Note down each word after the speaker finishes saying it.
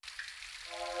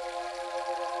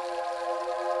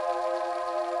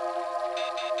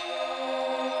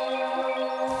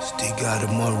Still got it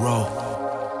Monroe.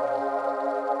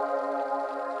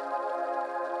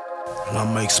 And I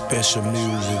make special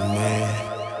music, man.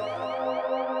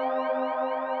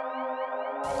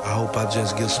 I hope I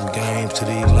just give some games to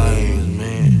these lanes,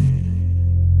 man.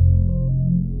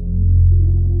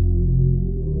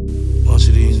 Bunch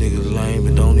of these niggas lame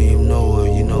but don't even know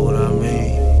it, you know what I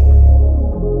mean?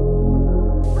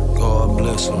 God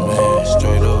bless them, man,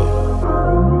 straight up.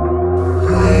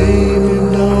 Lame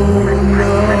and don't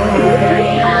know.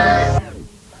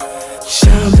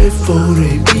 Shine before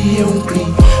they be on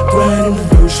beat. Grinding the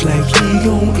verse like he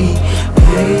gon' eat.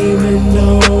 Lame and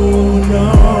don't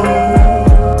know.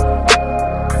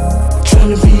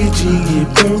 Tryna be a G, get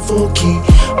burned for a key.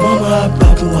 Mama hot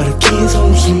poppin' while the kids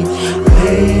home sleep.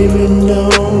 Lame and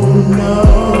don't know.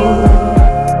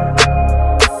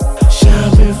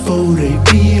 Shine before they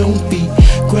be on beat.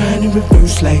 Grinding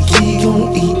reverse like he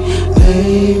gon' eat.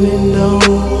 Lame and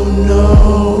don't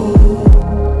know.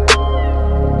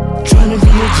 Tryna be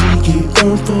a G, get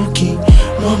burned for a key.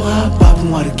 Mama hot poppin'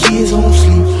 while the kids home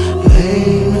sleep.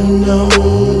 Lame and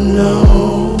don't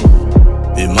know.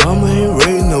 If mama ain't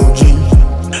raised no G,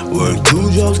 work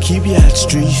 2 jobs, keep you out the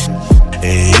streets.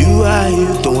 And you out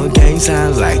here throwing gang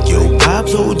signs like your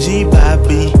pops OG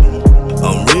Bobby.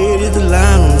 I'm ready to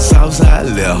line on the south side,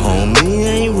 left homie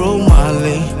ain't roll my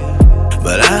lane.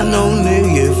 But I know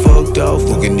nigga get fucked off,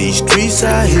 working these streets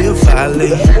out here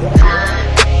violate.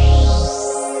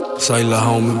 Say la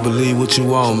homie, believe what you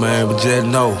want, man, but just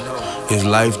know it's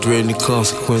life-threatening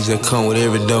consequences that come with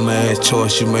every dumbass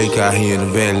choice you make out here in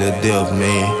the valley of death,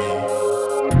 man.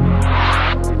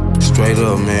 Straight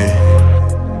up, man.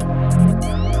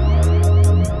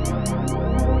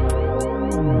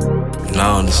 And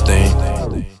I understand.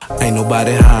 Ain't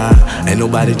nobody high, ain't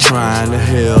nobody trying to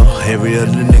hell. Every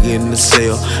other nigga in the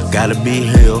cell gotta be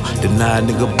hell. Deny a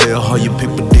nigga bail, all you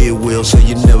people did well, so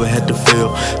you never had to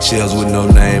fail. Shells with no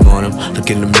name on them, look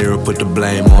in the mirror, put the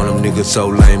blame on them. Niggas so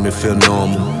lame it feel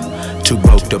normal. Too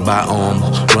broke to buy armor,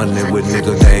 running with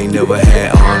niggas they ain't never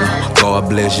had honor. God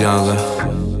bless younger.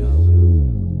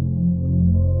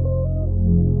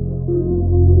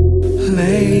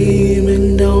 Lame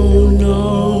and don't know.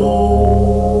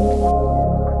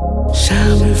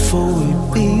 Shine before we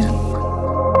beat them.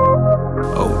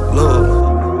 Oh Lord.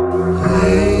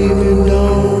 Lame and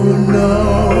don't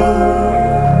know.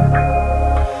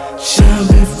 Shine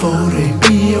before they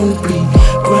be on beat.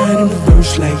 Grinding the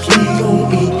verse like he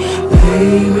gon' eat.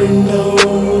 Lame and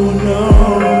don't know.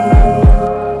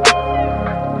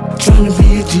 Tryna be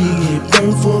a G, get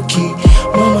burned for a key.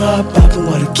 Mama hot poppin'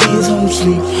 while the kids home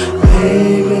sleep.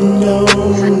 Lame and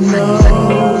don't know.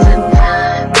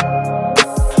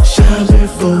 Shine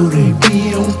before they be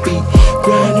on beat.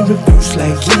 Grinding reverse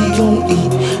like he gon'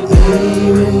 eat.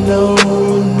 Lame and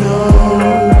don't know.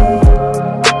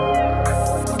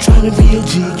 Tryna be a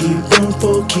G, get burned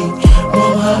for a key.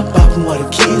 Mama hot poppin' while the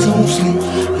kids home sleep.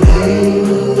 Lame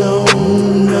and don't know.